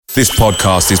This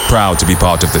podcast is proud to be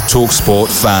part of the TalkSport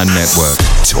Fan Network.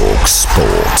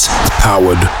 TalkSport.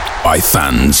 Powered by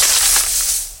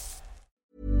fans.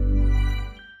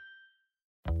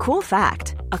 Cool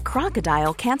fact, a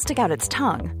crocodile can't stick out its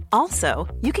tongue. Also,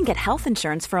 you can get health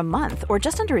insurance for a month or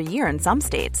just under a year in some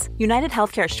states. United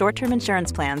Healthcare short-term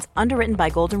insurance plans, underwritten by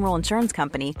Golden Rule Insurance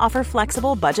Company, offer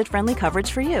flexible, budget-friendly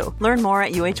coverage for you. Learn more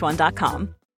at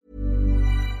uh1.com.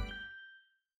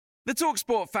 The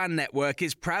TalkSport Fan Network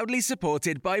is proudly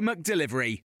supported by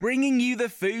McDelivery, bringing you the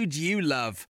food you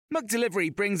love.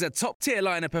 McDelivery brings a top-tier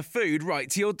lineup of food right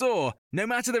to your door. No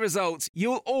matter the result,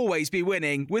 you'll always be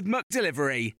winning with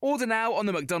McDelivery. Order now on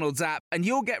the McDonald's app and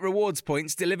you'll get rewards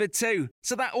points delivered too.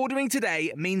 So that ordering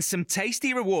today means some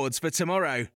tasty rewards for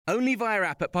tomorrow. Only via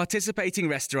app at participating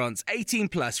restaurants. 18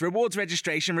 plus. Rewards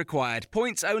registration required.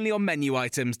 Points only on menu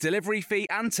items. Delivery fee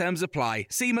and terms apply.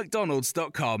 See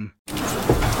mcdonalds.com.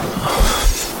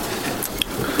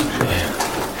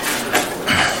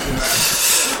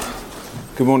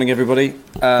 Good morning, everybody.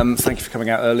 Thank you for coming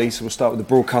out early. So we'll start with the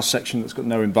broadcast section that's got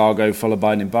no embargo, followed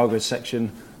by an embargo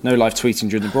section. No live tweeting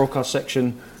during the broadcast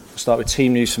section. We'll start with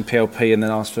team news from PLP and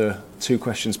then ask for 2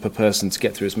 questions per person to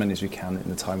get through as many as we can in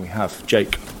the time we have.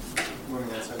 Jake. Morning,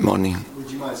 Antonio. Morning.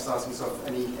 Would you mind starting us off?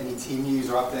 Any team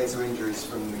news or updates or injuries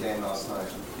from the game last night?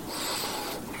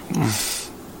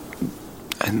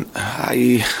 And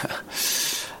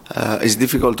it's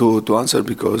difficult to answer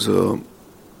because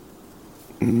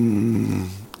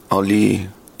only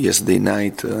yesterday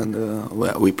night and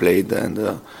we played, and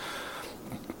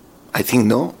I think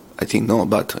no,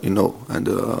 but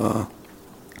and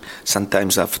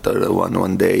sometimes after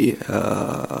one day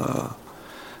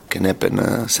can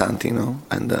happen something,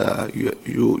 and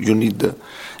you need,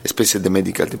 especially the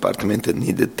medical department,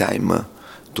 need time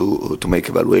to make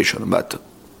evaluation, but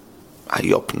I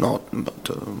hope not. But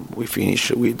we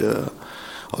finish with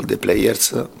all the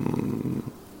players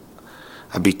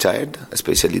a bit tired,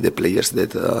 especially the players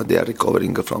that they are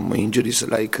recovering from injuries,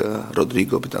 like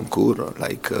Rodrigo Betancourt,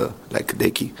 like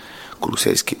Deki,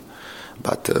 Kulusevski,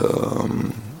 but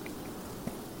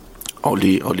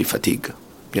only fatigue.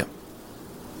 Yeah.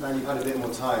 Now you've had a bit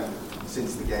more time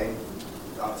since the game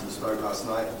after you spoke last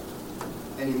night.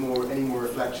 Any more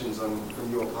reflections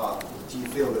from your part? Do you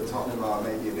feel that Tottenham are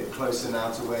maybe a bit closer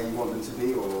now to where you want them to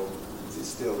be, or is it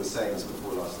still the same as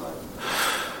before last night?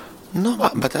 No,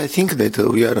 but I think that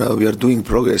we are doing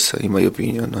progress, in my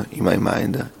opinion, in my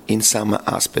mind, in some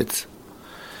aspects.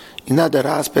 In other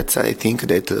aspects, I think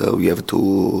that we have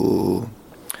to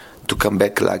come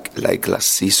back like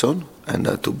last season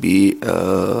and to be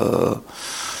a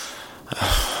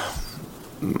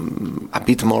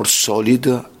bit more solid,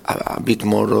 a bit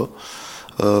more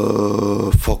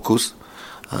focused,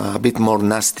 a bit more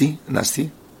nasty.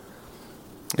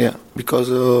 Yeah, because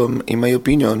in my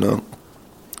opinion,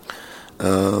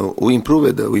 we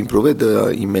improved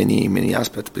in many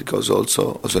aspects, because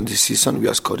also in this season we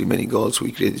are scoring many goals,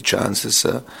 we created chances.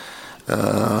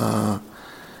 Our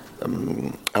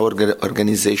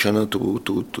organization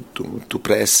to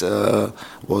press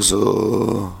was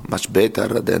much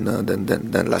better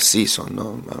than last season.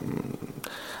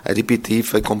 I repeat,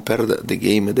 if I compare the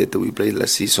game that we played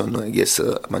last season against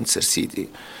Manchester City,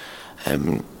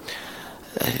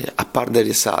 apart the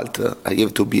result, I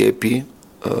have to be happy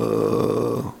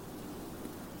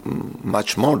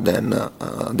much more than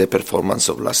the performance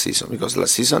of last season, because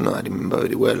last season, I remember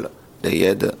very well, they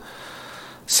had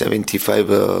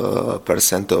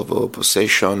 75% of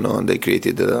possession, they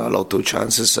created a lot of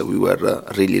chances, we were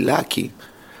really lucky,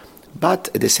 but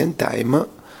at the same time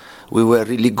we were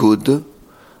really good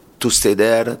to stay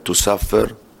there, to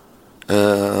suffer,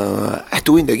 and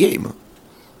to win the game.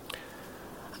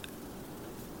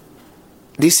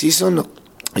 This season,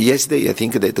 yesterday, I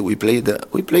think that we played a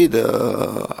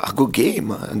good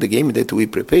game, and the game that we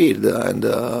prepared, and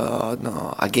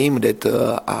a game that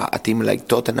a team like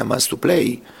Tottenham has to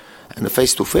play, and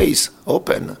face to face,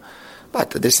 open.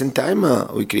 But at the same time,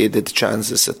 we created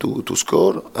chances to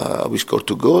score. We scored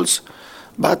 2 goals,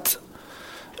 but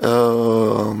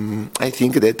I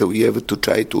think that we have to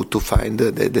try to find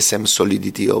the same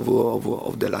solidity of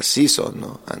the last season,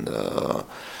 and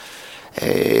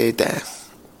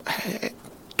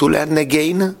to learn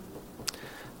again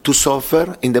to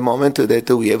suffer in the moment that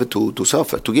we have to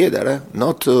suffer together,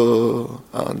 not the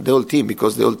whole team,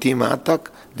 because the whole team attack,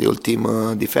 the whole team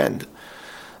defend.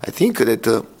 I think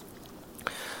that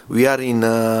we are in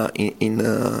the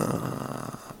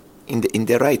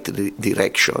right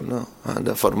direction,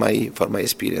 and for my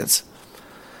experience.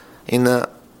 In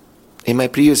my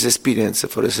previous experience,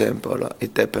 for example,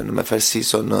 it happened my first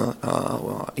season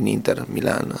in Inter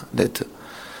Milan that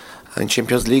In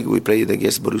Champions League, we played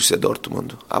against Borussia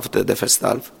Dortmund. After the first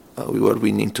half, we were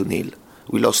winning 2-0.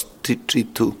 We lost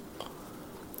 3-2.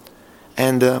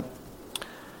 And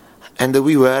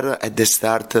we were at the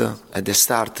start of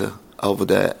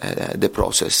the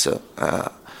process.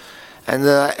 And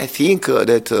I think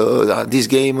that this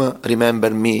game remember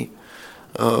me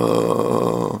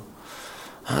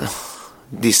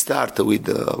this start with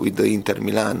the Inter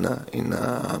Milan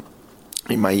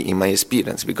in my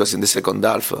experience, because in the second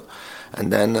half,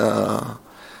 and then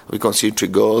we conceded 3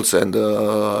 goals, and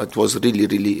it was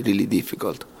really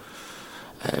difficult.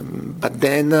 But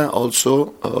then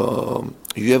also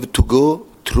you have to go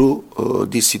through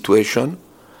this situation,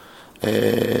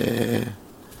 to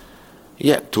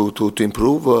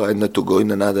improve and to go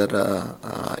in another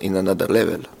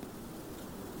level.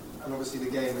 And obviously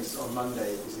the game is on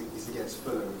Monday. Is against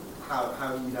Fulham.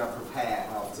 How do you now prepare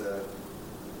after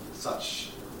such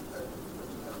a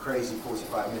crazy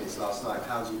 45 minutes last night?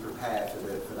 How do you prepare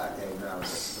for that game now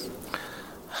against Fulham?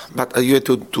 But you have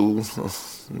to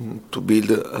build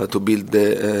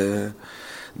the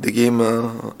game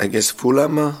against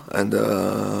Fulham, and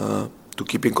to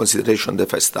keep in consideration the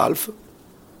first half,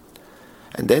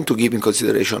 and then to give in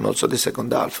consideration also the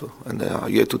second half. And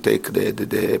you have to take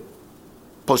the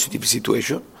positive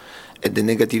situation and the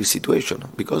negative situation,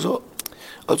 because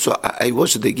also I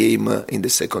watched the game in the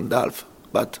second half,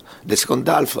 but the second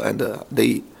half, and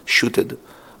they shooted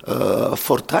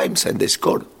 4 times and they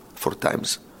scored 4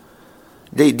 times.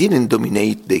 They didn't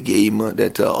dominate the game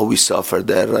that we suffered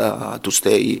there to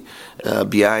stay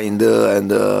behind,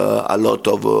 and a lot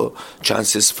of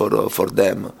chances for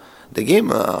them. The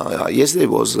game yesterday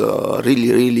was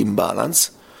really imbalanced.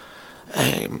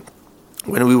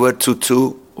 When we were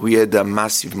 2-2, we had a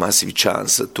massive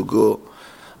chance to go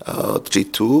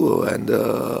 3-2, and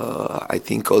I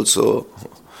think also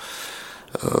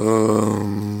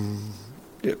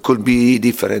it could be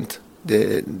different,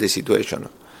 the situation.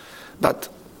 But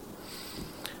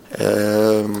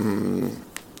I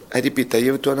repeat, I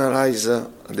have to analyze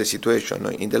the situation.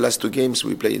 In the last 2 games,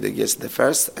 we played against the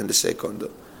first and the second.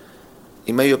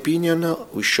 In my opinion,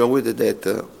 we showed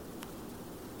that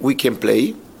we can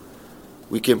play,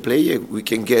 we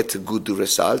can get a good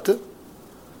result.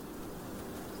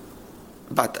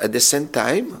 But at the same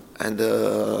time, and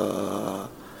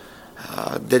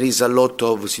there is a lot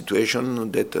of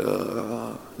situation that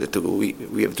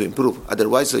we have to improve.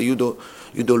 Otherwise, you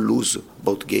don't lose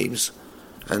both games,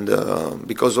 and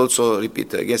because also,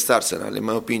 repeat, against Arsenal, in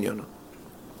my opinion,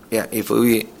 if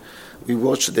we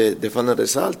watch the final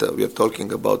result, we are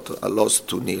talking about a loss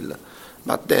 2-0.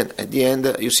 But then at the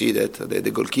end, you see that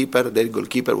the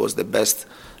goalkeeper was the best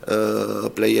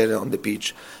player on the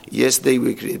pitch. Yesterday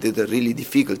we created a really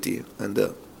difficulty, and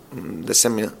the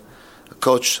same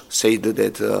coach said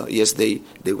that yesterday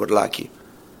they were lucky.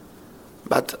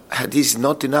 But this is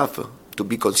not enough to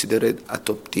be considered a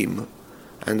top team,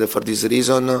 and for this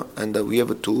reason, and we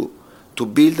have to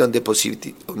build on the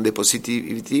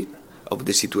positivity of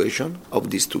the situation of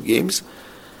these 2 games.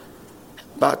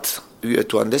 But we have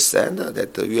to understand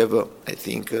that we have, I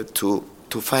think, to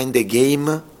find the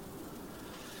game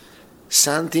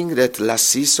something that last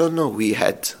season we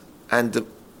had, and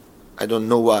I don't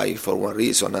know why, for one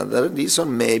reason or another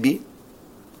reason, maybe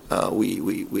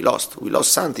we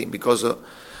lost something, because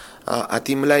a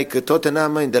team like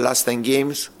Tottenham in the last 10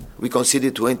 games we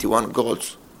conceded 21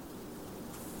 goals.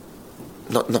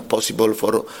 Not possible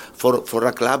for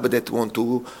a club that want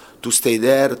to stay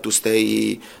there, to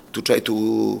try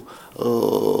to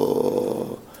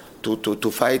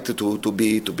fight, to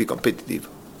be competitive.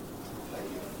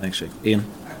 Thanks, Jake. Ian?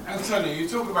 Antonio, you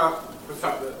talk about the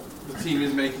fact that the team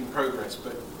is making progress,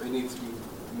 but they need to be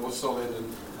more solid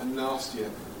and nastier.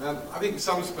 I think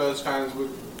some Spurs fans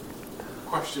would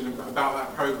question about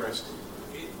that progress,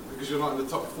 because you're not in the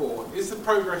top 4. Is the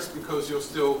progress because you're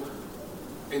still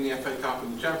in the FA Cup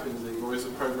and the Champions League, or is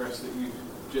the progress that you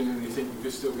genuinely think you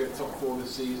could still get top 4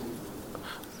 this season?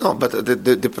 No, but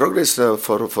the progress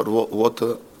for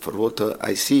what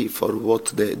I see, for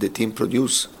what the team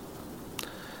produce,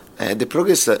 the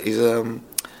progress is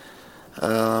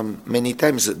many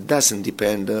times doesn't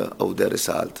depend on the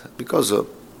result, because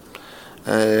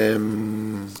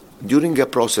during a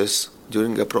process,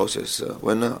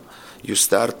 when you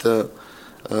start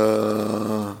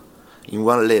in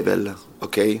one level,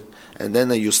 okay, and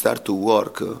then you start to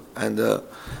work, and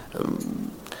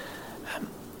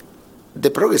the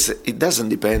progress, it doesn't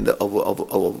depend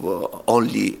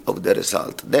only of the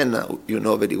result. Then you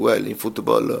know very well in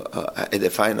football, at the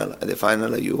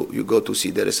final you go to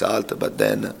see the result, but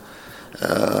then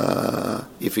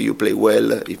if you play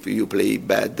well, if you play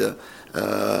bad,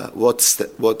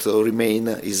 what remain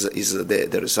is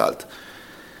the result.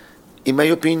 In my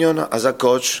opinion, as a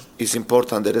coach, it's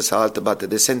important the result, but at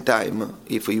the same time,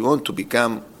 if you want to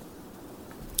become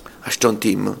a strong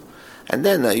team, and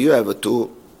then you have to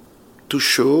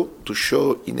show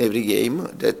in every game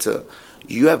that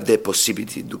you have the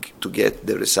possibility to get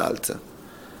the result.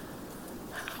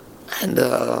 And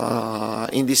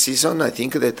in this season, I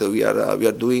think that we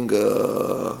are doing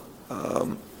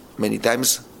many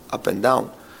times up and down.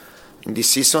 In this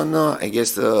season,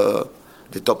 against the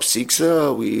top six,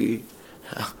 we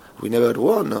never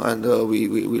won, and we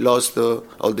lost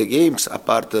all the games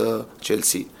apart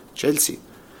Chelsea.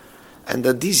 And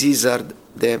this is our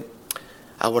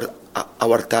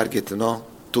target, no?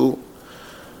 To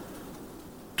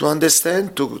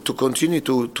understand, to continue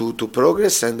to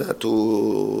progress, and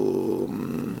to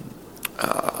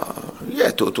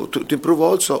improve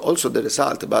also the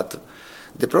result. But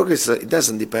the progress, it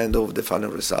doesn't depend on the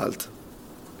final result.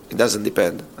 It doesn't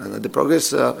depend. And the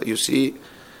progress, you see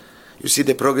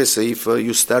the progress if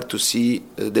you start to see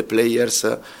the players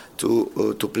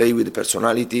to play with the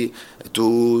personality,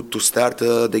 to start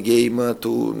the game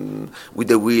with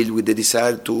the will, with the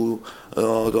desire to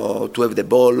have the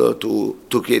ball,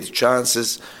 to create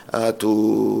chances,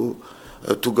 to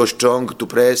go strong, to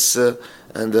press,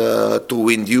 and to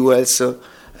win duels.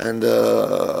 And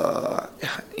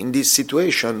in this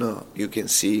situation, you can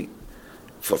see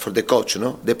for the coach,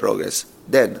 no, the progress.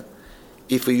 Then,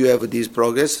 if you have this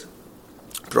progress,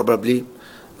 probably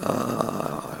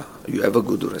you have a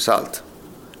good result.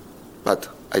 But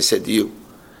I said to you,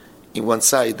 in one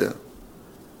side,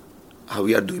 how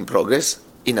we are doing progress,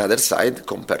 in other side,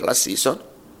 compare last season,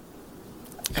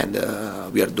 and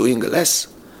we are doing less.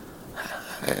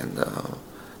 And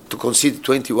to concede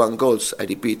 21 goals, I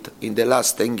repeat, in the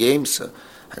last 10 games,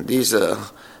 and this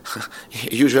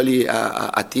usually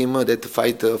a team that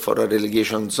fight for a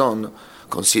relegation zone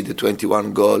concede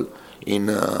 21 goals in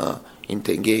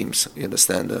 10 games, you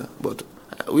understand? But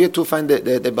we have to find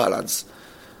the balance.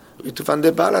 We have to find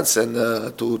the balance and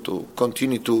to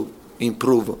continue to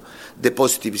improve the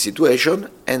positive situation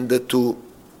and to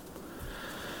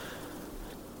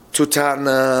turn.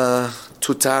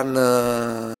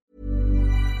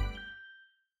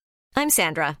 I'm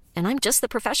Sandra, and I'm just the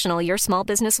professional your small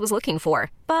business was looking for.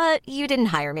 But you didn't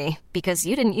hire me because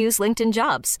you didn't use LinkedIn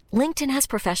Jobs. LinkedIn has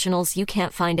professionals you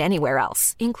can't find anywhere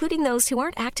else, including those who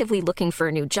aren't actively looking for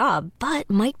a new job, but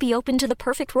might be open to the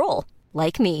perfect role,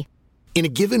 like me. In a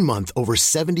given month, over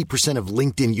 70% of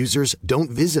LinkedIn users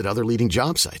don't visit other leading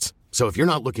job sites. So if you're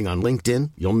not looking on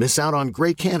LinkedIn, you'll miss out on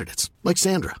great candidates, like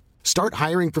Sandra. Start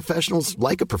hiring professionals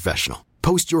like a professional.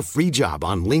 Post your free job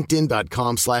on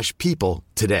linkedin.com/people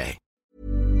today.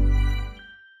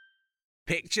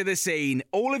 Picture the scene.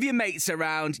 All of your mates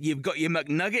around, you've got your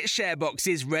McNugget share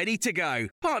boxes ready to go.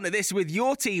 Partner this with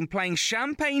your team playing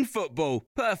champagne football.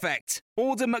 Perfect.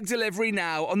 Order McDelivery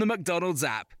now on the McDonald's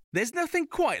app. There's nothing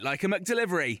quite like a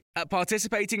McDelivery. At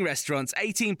participating restaurants,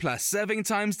 18 plus, serving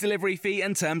times, delivery fee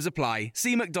and terms apply.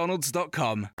 See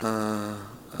mcdonalds.com.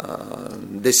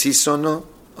 The season,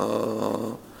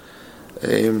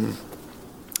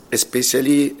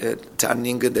 especially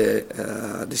turning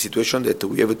the situation that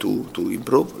we have to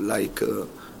improve, like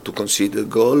to consider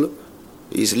goal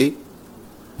easily,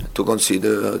 to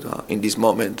consider in this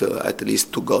moment at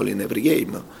least 2 goals in every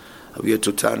game. We have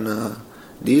to turn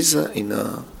this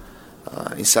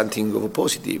in something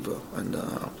positive, and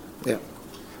yeah.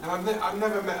 And I've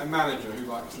never met a manager who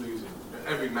likes losing.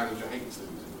 Every manager hates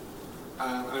losing.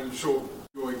 And I'm sure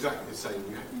you're exactly the same.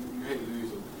 You hate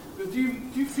losing. But do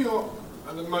you feel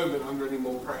at the moment under any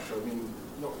more pressure? I mean,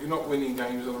 you're not winning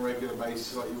games on a regular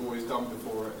basis like you've always done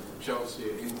before at Chelsea,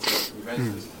 at Inter, at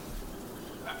Juventus.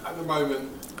 At the moment,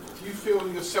 do you feel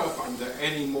yourself under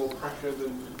any more pressure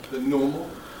than normal?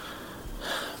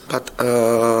 But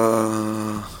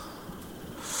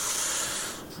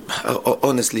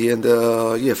honestly, and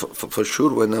yeah, for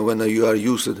sure, when you are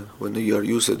used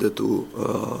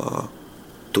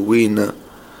to win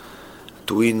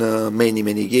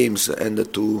many games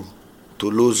and to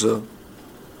lose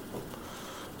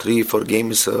 3-4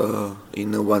 games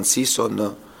in one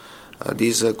season,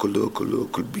 this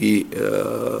could be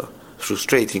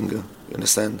frustrating. You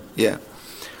understand? Yeah.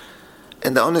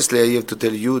 And honestly, I have to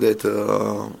tell you that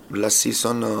last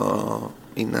season,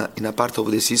 in a part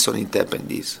of the season, it happened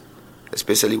this,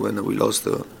 especially when we lost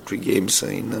 3 games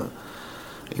in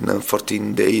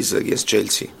 14 days against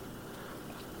Chelsea.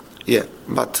 Yeah,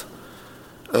 but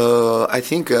I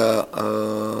think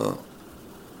a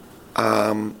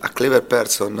clever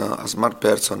person, a smart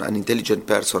person, an intelligent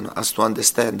person has to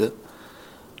understand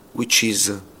which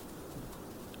is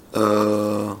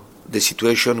the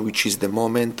situation, which is the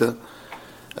moment,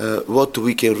 what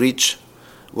we can reach,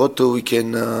 what we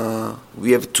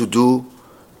have to do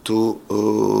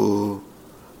to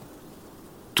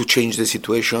change the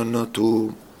situation,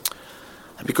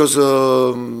 because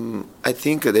I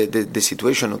think the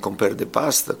situation compare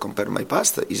my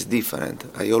past is different.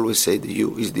 I always say to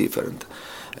you is different,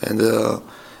 and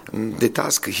my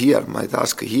task here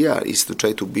is to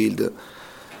try to build,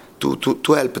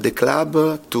 to help the club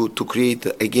to create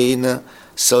again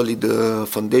solid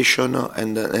foundation,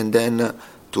 and then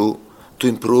to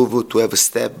improve, to have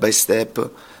step by step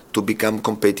to become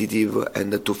competitive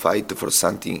and to fight for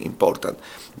something important.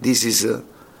 This is.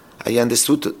 I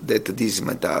understood that this is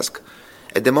my task.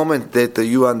 At the moment that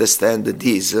you understand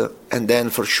this, and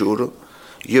then for sure,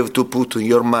 you have to put in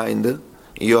your mind, in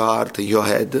your heart, in your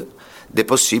head, the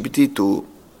possibility to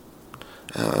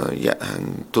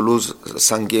lose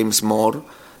some games more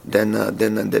than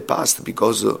the past,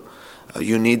 because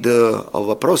you need of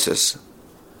a process.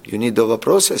 You need of a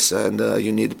process, and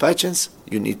you need patience.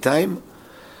 You need time.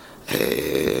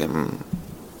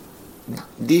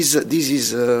 This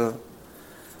is.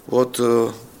 What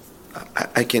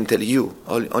I can tell you,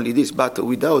 only this, but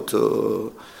without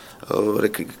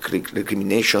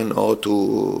recrimination or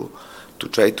to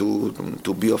try to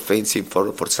be offensive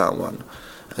for someone,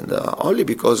 and only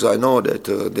because I know that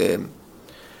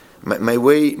my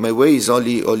way is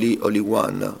only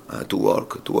one, to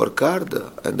work hard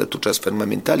and to transfer my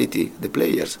mentality. The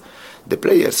players,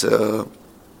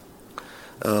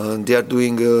 they are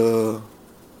doing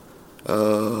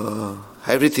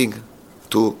everything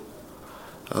to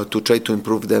try to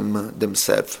improve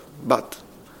themselves, but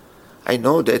I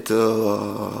know that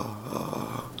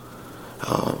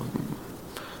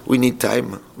we need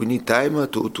time. We need time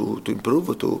to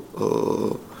improve,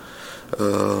 to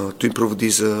improve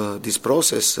this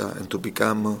process and to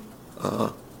become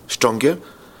stronger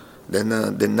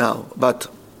than now. But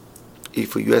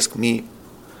if you ask me,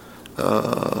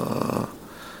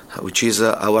 which is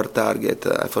our target,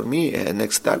 for me,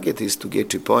 next target is to get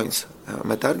 3 points.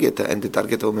 My target and the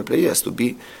target of my players to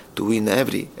win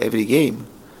every game.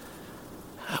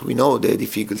 We know the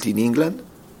difficulty in England,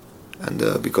 and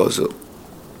because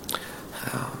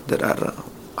there are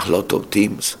a lot of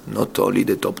teams, not only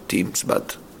the top teams,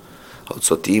 but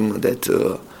also teams that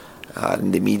are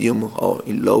in the medium or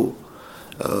in low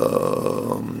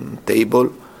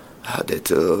table, that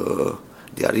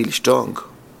they are really strong.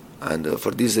 And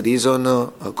for this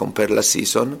reason, compared last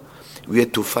season, we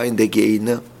had to find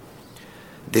again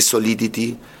the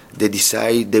solidity, the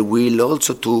desire, the will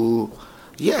also to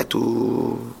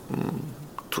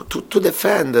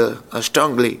defend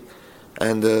strongly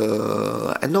and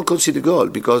not concede goal,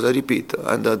 because I repeat,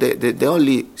 and the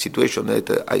only situation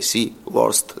that I see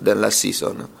worse than last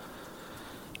season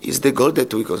is the goal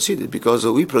that we conceded, because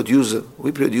we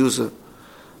produce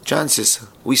chances,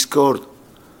 we scored.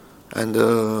 And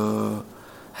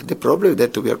the problem is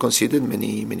that we are conceding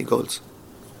many goals.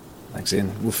 Thanks,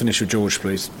 Ian. We'll finish with George,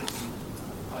 please.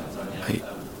 Hi, Antonio. You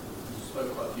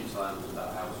spoke quite a few times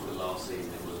about how sort of last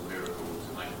season it was a miracle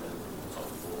to make the top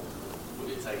 4.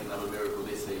 Would it take another miracle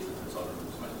this season for Tottenham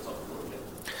to make the top 4 again?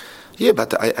 Yeah,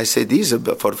 but I say this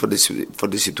for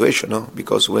the situation, no?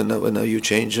 Because when you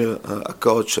change a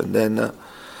coach, and then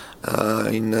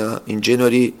in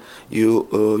January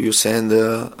you send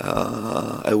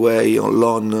away on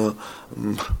loan.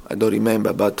 I don't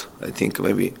remember, but I think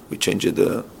maybe we changed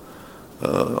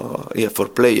for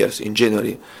players in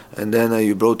January, and then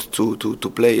you brought two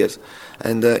players,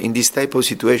 and in this type of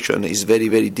situation it's very,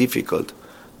 very difficult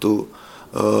to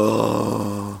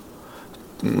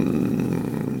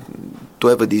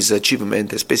have this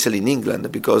achievement, especially in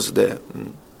England, because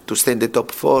to stay in the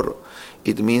top 4,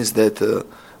 it means that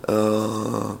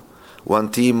one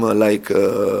team like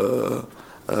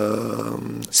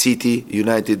City,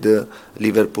 United,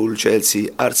 Liverpool, Chelsea,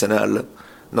 Arsenal,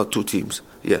 not 2 teams,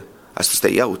 has to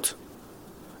stay out.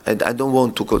 And I don't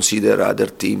want to consider other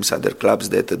teams, other clubs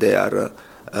that they are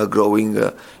growing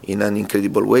in an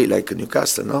incredible way, like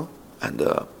Newcastle, no? And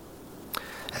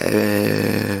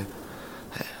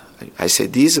I say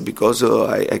this because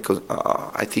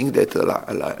I think that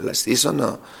last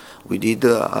season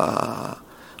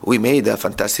we made a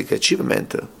fantastic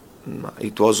achievement.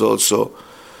 It was also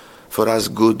for us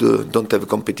good. Don't have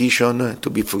competition, to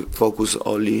be focused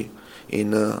only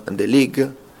in the league,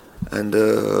 and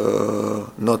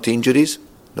not injuries.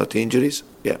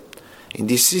 Yeah, in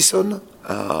this season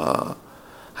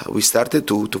we started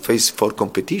to face 4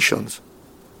 competitions,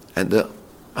 and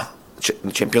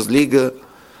Champions League.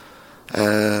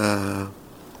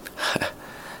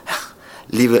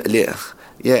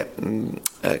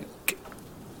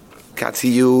 cuts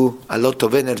you a lot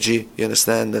of energy, you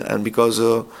understand, and because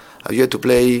you have to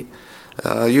play,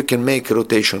 you can make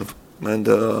rotation, and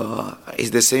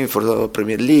it's the same for the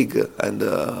Premier League, and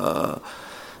the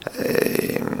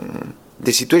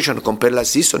situation compared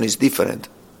last season is different.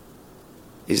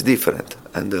 It's different,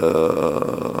 and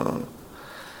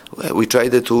we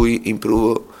tried to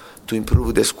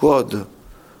improve the squad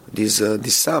this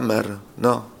summer,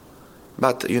 no,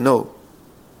 but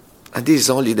and this is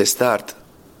only the start.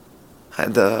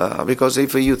 And because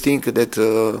if you think that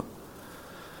to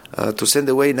send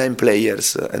away 9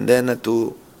 players and then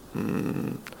to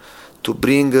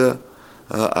bring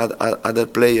other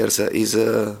players is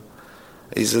the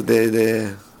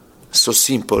so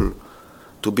simple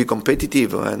to be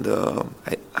competitive, and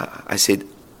I said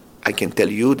I can tell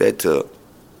you that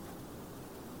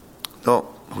no,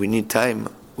 we need time,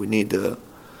 we need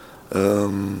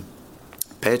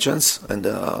patience, and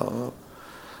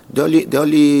the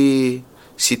only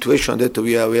situation that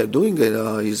we are doing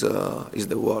is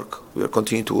the work. We are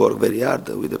continuing to work very hard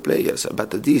with the players,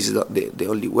 but this is not the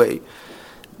only way.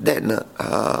 Then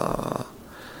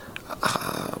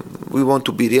we want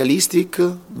to be realistic,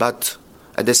 but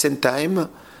at the same time,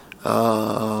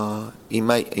 in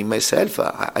myself,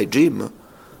 I dream.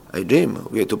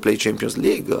 We have to play Champions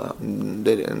League.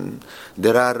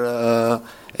 There are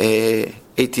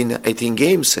 18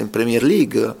 games in Premier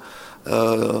League.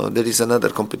 There is another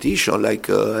competition like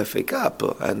FA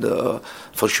Cup, and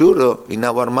for sure, in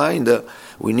our mind,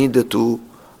 we need to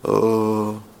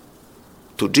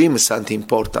dream something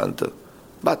important,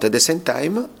 but at the same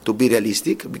time to be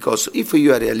realistic. Because if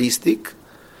you are realistic,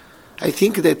 I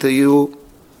think that you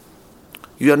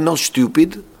are not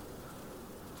stupid,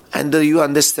 and you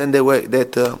understand the way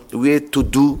that we have to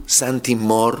do something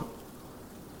more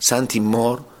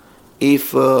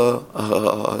if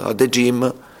the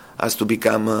dream has to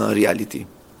become a reality.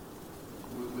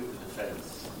 With the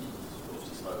defence, you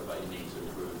obviously spoke about you need to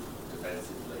improve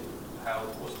defensively.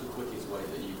 What's the quickest way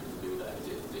that you can do that?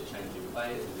 Is it changing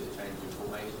players? Is it changing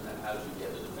formation? How do you get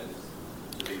the defence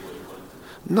to be what you want it to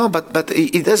be? No, but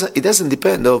it doesn't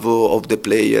depend of the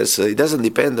players. It doesn't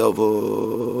depend of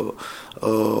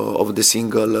the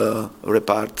single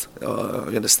repart.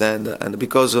 You understand? And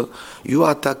because you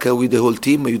attack with the whole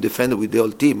team, you defend with the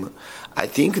whole team. I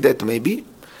think that maybe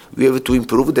we have to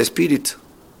improve the spirit,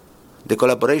 the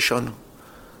collaboration,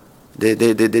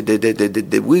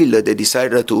 the will, the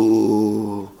desire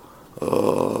to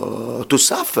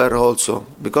suffer also,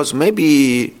 because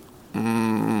maybe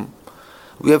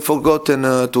we have forgotten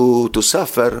to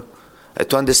suffer,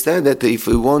 to understand that if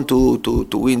we want to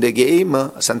win the game,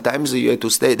 sometimes you have to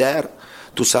stay there,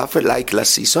 to suffer, like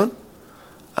last season,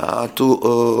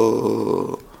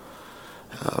 to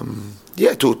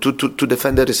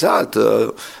defend the result.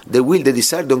 The will, the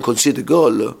desire, don't concede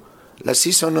goal. Last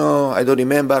season, I don't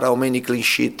remember how many clean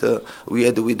sheets we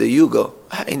had with the Hugo.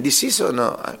 In this season,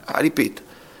 I repeat,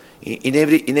 in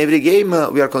every game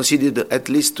we are conceded at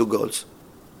least 2 goals.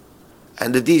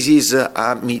 And this is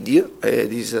a median,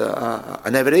 this is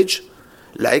an average,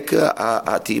 like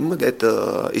a team that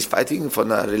is fighting for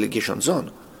a relegation zone.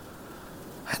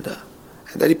 And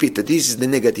I repeat, this is the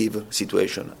negative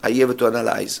situation. I have to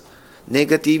analyze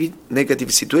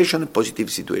negative situation, positive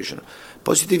situation.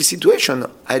 Positive situation,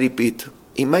 I repeat,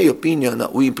 in my opinion,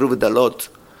 we improved a lot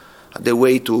the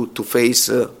way to face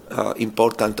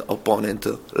important opponent,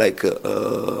 like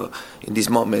in this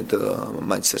moment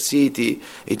Manchester City.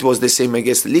 It was the same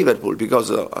against Liverpool,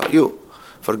 because you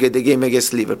forget the game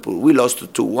against Liverpool. We lost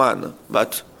 2-1,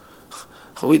 but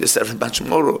we deserve much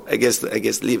more against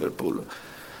Liverpool.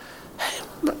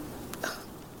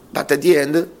 But at the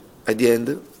end,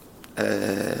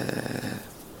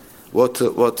 what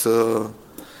the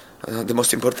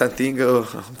most important thing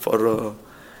for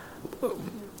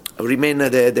remain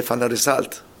the final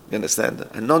result, you understand,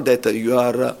 and not that you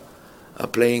are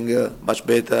playing much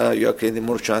better, you are creating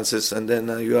more chances, and then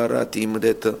you are a team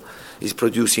that is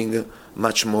producing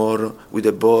much more with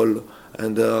the ball,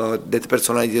 and that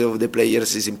personality of the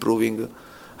players is improving.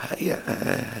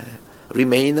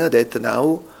 Remain that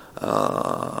now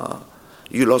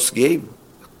you lost game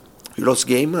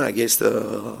against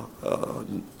the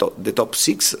top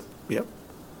 6. Yeah.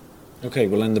 Okay,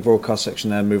 we'll end the broadcast section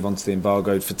there and move on to the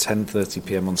embargo for 10:30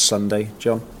 p.m. on Sunday.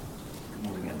 John?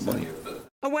 Morning.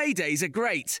 Away days are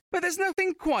great, but there's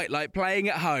nothing quite like playing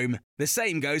at home. The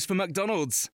same goes for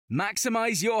McDonald's.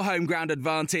 Maximise your home ground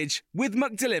advantage with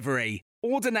McDelivery.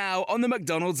 Order now on the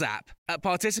McDonald's app. At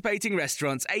participating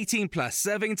restaurants, 18 plus,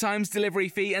 serving times, delivery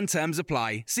fee and terms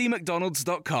apply. See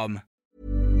mcdonalds.com.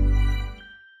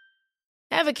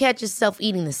 Ever catch yourself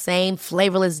eating the same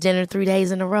flavorless dinner 3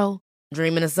 days in a row?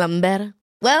 Dreaming of something better?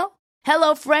 Well,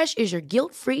 HelloFresh is your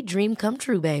guilt-free dream come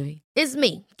true, baby. It's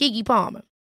me, Keke Palmer.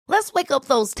 Let's wake up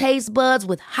those taste buds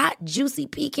with hot, juicy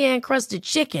pecan-crusted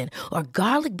chicken or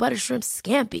garlic butter shrimp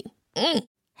scampi.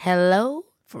 Hello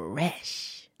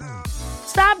Fresh.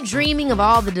 Stop dreaming of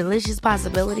all the delicious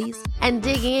possibilities and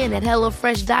dig in at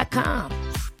HelloFresh.com.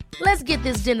 Let's get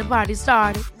this dinner party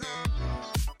started.